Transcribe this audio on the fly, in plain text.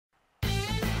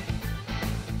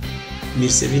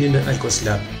Mirë se vini në Alkos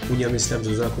Lab. Unë jam Islam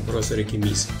Zuzaku, profesor i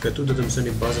kimisë. Këtu do të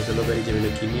mësoni bazat e llogaritjeve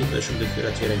në kimi dhe shumë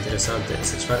detyra tjera interesante,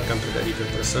 se çfarë kam përgatitur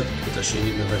për sot, do ta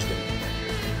shihni në vazhdim.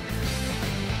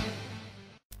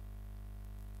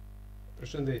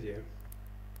 Përshëndetje.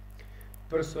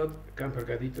 Për sot kam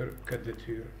përgatitur këtë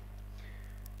detyrë.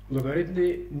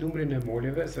 Llogaritni numrin e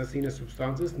moleve, sasinë e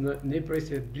substancës në një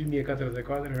presje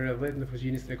 2044 herë 10 në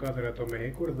fuqi 24 atome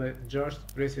hekur dhe 6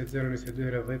 presje 022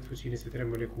 herë 10 fuqi 23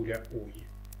 molekula ujë.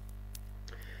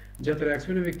 Gjatë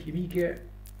reaksioneve kimike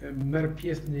merr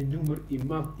pjesë një numër i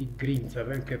madh i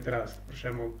grincave, në këtë rast, për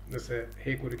shembull, nëse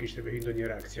hekuri kishte me hyrë në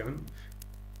një reakcion,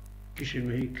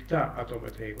 kishin me hyrë këta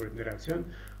atomet e hekurit në reakcion,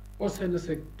 ose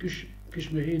nëse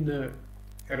kish me hyrë në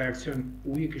reakcion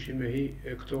uji, kishin me hi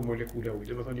këto molekula uji,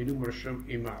 dhe më thonë një numër shumë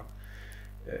i madh.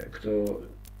 Këto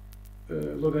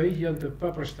llogaritje janë të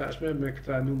papërshtatshme me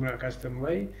këta numra kaq të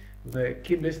mëdhenj dhe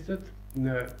kimistët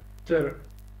në tër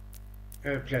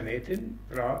planetin,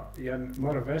 pra janë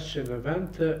marrë vesh që në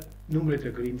vend të numrit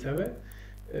të grincave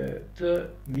të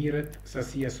mirret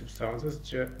sasia e substancës,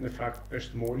 që në fakt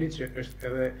është moli, që është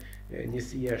edhe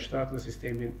njësia e 7 në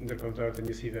sistemin ndërkombëtar të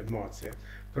njësive matëse.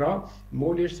 Pra,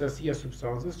 moli është sasia e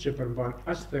substancës që përmban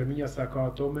aq thermia sa ka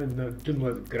atome në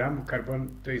 12 gram karbon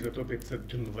të izotopit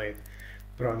C12.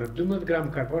 Pra, në 12 gram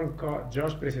karbon ka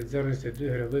 6 presje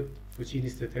 022 herë 10 fuqi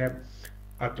 23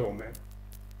 atome.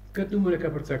 Këtë numër e ka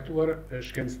përcaktuar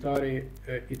shkencëtari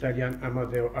italian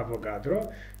Amadeo Avogadro,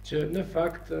 që në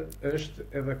fakt është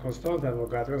edhe konstanta e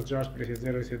Avogadros 6 presje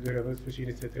 022 herë 10 fuqi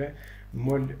 23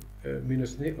 mol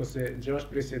minus 1 ose 6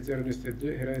 presje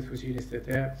 022 herë 10 fuqi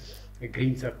 23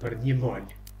 grinca për 1 mol.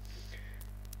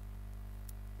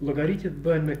 Llogaritjet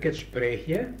bëhen me këtë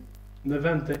shprehje, në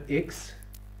vend të x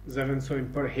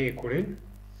zaventësojmë për hekurin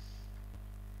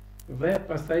dhe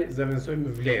pastaj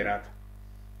zaventësojmë vlerat.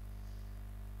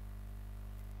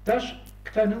 Tash,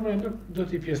 këta numra nuk do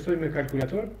t'i pjestojmë me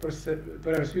kalkulator,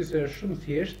 për arsye se është shumë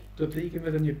thjesht, do të ikim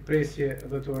vetëm një presje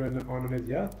dhëtore në anën e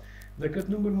djathtë, dhe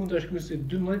këtë numër mund të shkruajmë si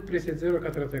 12 presje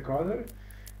 044,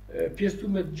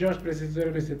 pjesëtuar me 6 presje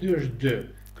 022 është 2.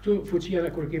 Këtu fuqia në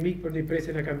kur kimik për një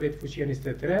presje në kam vetë fuqia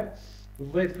 23,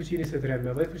 10 fuqi 23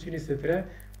 me 10 fuqi 23,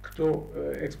 këto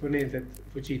eksponentet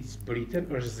fuqit zbriten,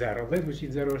 është 0, 10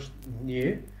 fuqi 0 është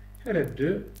 1, herë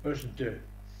 2 është 2.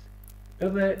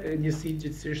 Edhe njësi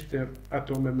gjithësisht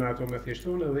atome me atome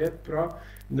thjeshtone dhe jetë, pra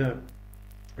në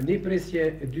një presje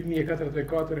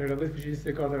 2044 herë 10 fuqi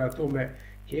 24 atome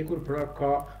hekur, pra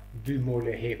ka 2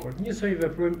 mole hekur. Njësoj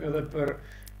veprojmë edhe për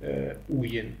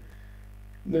ujin.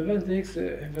 Në vend të x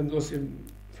vendosim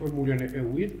formulën e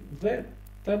ujit dhe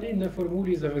tani në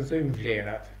formulë i zaventësojmë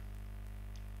vlerat.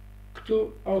 Këtu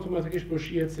automatikisht po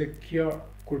shihet se kjo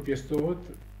kur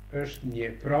pjestohet është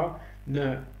 1, pra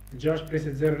në 6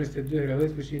 presje 022 herë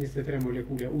 10 fuqi 23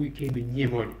 molekula ujë kemi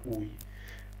 1 mol ujë.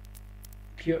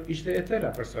 Kjo ishte e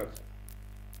tëra për sot.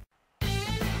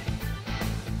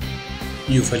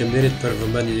 Ju faleminderit për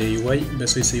vëmendjen e juaj,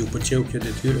 besoj se ju pëlqeu kjo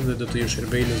detyrë dhe do të ju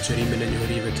shërbejë në zgjerimin e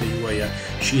njohurive të juaja.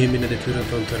 Shihemi në detyrën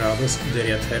tonë të radhës,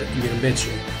 deri atëherë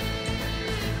mirëmbëjtje.